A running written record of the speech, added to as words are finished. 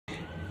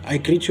I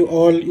greet you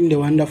all in the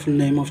wonderful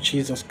name of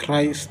Jesus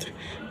Christ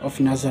of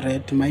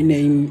Nazareth. My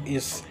name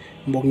is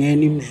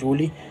Mbongeni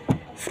Mdluli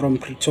from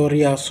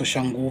Pretoria,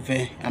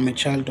 Soshanguve. I'm a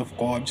child of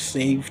God,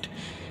 saved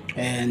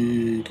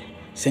and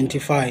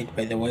sanctified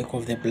by the work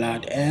of the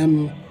blood.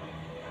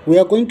 We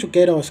are going to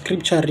get our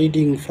scripture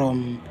reading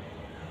from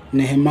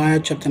Nehemiah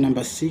chapter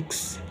number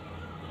 6.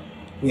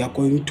 We are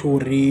going to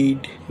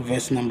read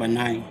verse number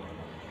 9.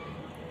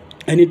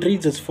 And it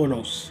reads as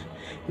follows.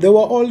 They were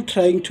all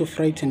trying to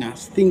frighten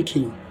us,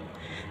 thinking,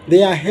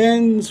 their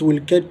hands will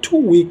get too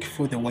weak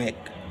for the work,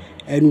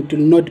 and it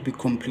will not be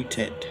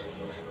completed.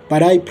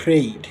 But I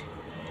prayed,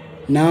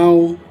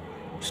 now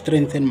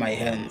strengthen my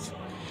hands.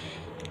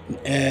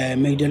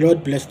 May the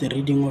Lord bless the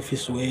reading of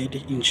His word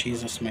in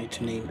Jesus'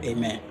 mighty name.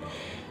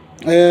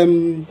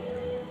 Amen.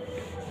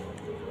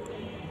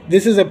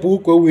 This is a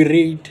book where we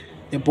read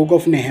the book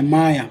of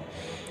Nehemiah,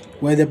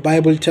 where the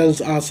Bible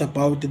tells us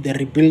about the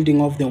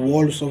rebuilding of the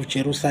walls of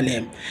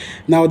Jerusalem.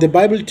 Now, the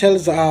Bible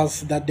tells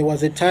us that there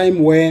was a time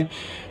where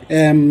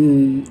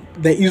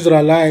the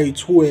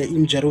Israelites who were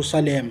in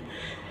Jerusalem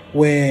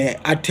were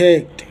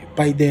attacked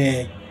by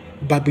the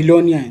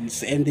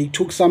Babylonians, and they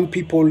took some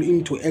people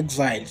into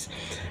exiles.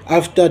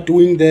 After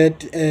doing that,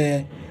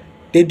 they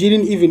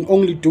didn't even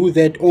only do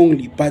that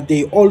only, but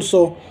they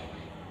also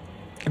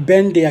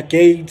burned their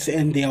gates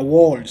and their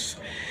walls.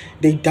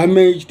 They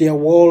damaged their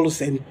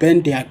walls and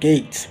burned their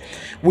gates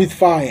with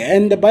fire.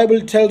 And the Bible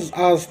tells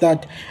us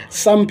that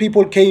some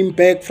people came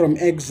back from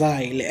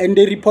exile and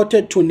they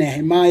reported to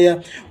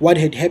Nehemiah what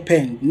had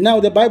happened.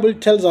 Now the Bible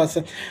tells us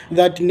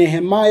that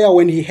Nehemiah,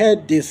 when he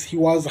heard this, he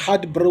was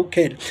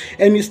heartbroken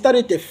and he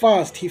started a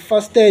fast. He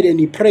fasted and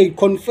he prayed,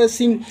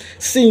 confessing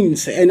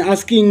sins and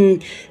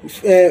asking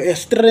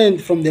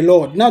strength from the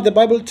Lord. Now the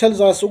Bible tells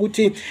us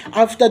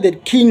after the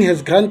king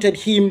has granted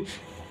him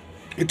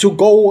to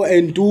go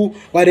and do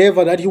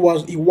whatever that he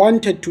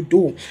wanted to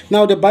do.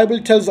 Now the Bible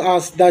tells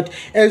us that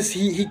as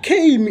he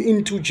came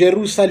into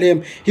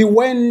Jerusalem, he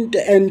went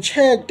and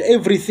checked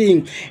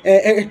everything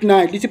at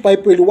night,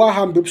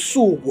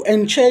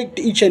 and checked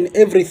each and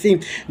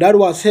everything that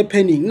was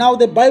happening. Now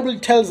the Bible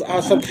tells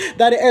us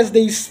that as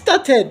they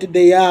started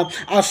their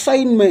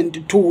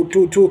assignment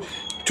to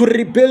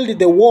rebuild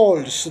the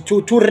walls,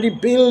 to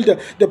rebuild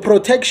the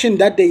protection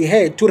that they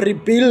had, to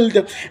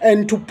rebuild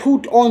and to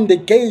put on the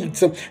gates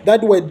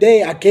that were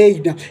there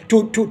again,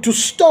 to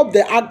stop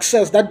the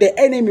access that the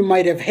enemy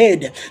might have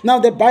had. Now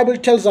the Bible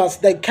tells us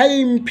there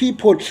came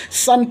people,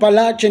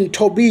 Sanballat and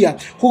Tobiah,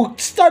 who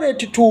started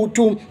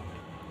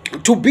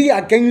to be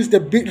against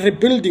the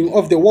rebuilding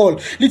of the wall.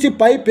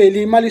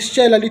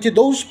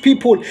 Those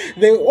people,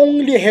 they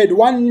only had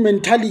one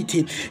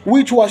mentality,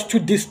 which was to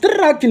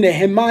distract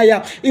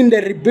Nehemiah in the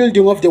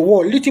rebuilding of the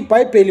wall.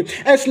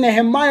 As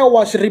Nehemiah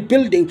was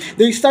rebuilding,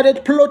 they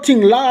started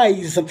plotting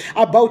lies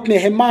about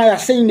Nehemiah,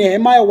 saying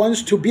Nehemiah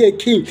wants to be a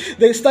king.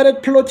 They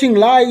started plotting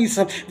lies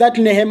that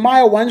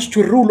Nehemiah wants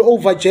to rule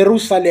over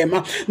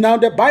Jerusalem. Now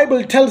the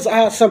Bible tells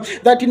us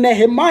that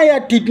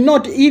Nehemiah did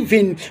not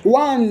even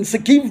once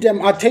give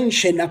them attention.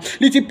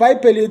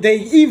 They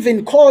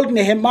even called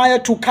Nehemiah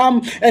to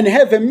come and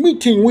have a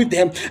meeting with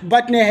them,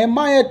 but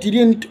Nehemiah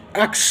didn't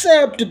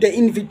accept the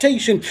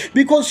invitation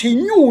because he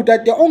knew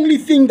that the only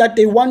thing that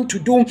they want to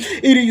do,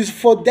 it is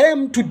for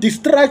them to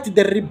distract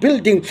the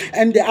rebuilding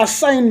and the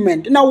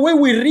assignment. Now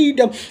when we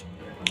read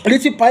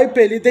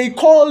they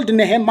called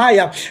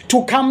Nehemiah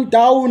to come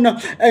down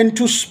and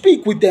to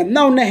speak with them.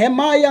 Now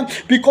Nehemiah,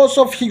 because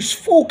of his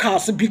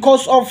focus,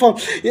 because of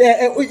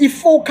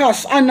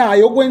focus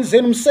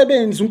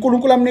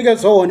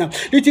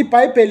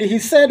he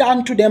said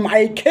unto them,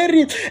 I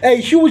carry a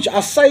huge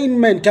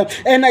assignment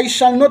and I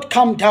shall not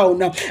come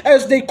down.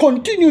 As they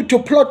continue to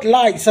plot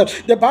lies,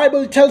 the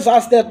Bible tells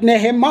us that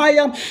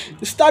Nehemiah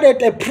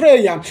started a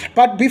prayer,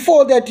 but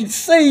before that it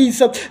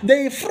says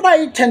they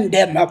frightened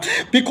them,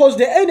 because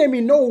the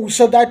enemy knows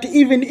that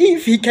even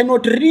if he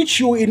cannot reach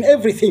you in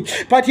everything,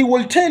 but he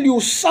will tell you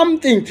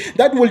something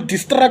that will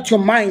distract your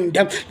mind,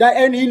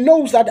 and he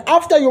knows that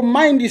after your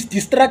mind is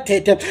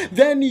distracted,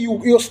 then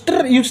you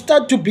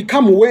start to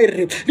become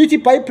weary.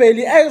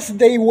 As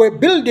they were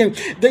building,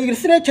 they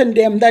threatened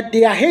them that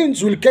their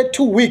hands will get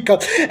too weak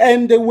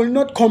and they will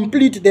not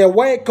complete their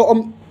work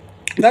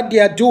that they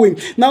are doing.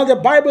 Now the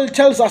Bible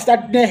tells us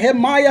that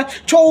Nehemiah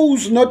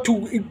chose not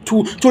to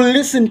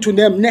listen to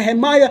them.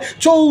 Nehemiah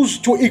chose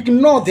to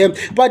ignore them,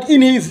 but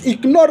in his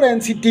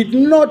ignorance he did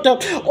not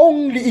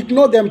only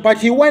ignore them, but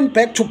he went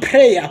back to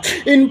prayer.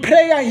 In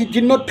prayer he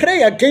did not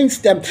pray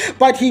against them,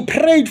 but he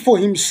prayed for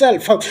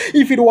himself.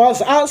 If it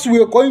was us, we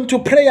were going to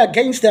pray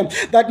against them,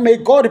 that may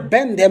God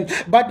burn them,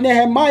 but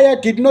Nehemiah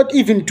did not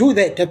even do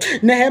that.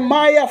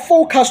 Nehemiah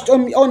focused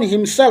on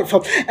himself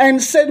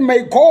and said,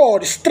 may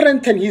God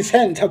strengthen his hands.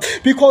 hands,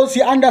 because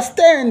he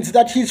understands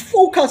that his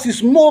focus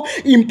is more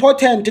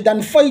important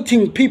than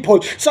fighting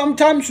people.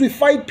 Sometimes we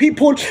fight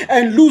people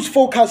and lose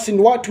focus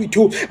in what we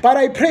do. But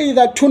I pray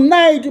that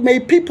tonight may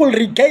people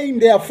regain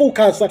their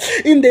focus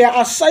in their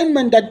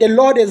assignment that the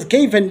Lord has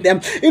given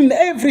them, in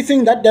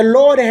everything that the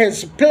Lord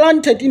has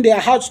planted in their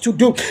hearts to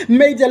do.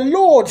 May the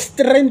Lord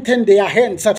strengthen their hands.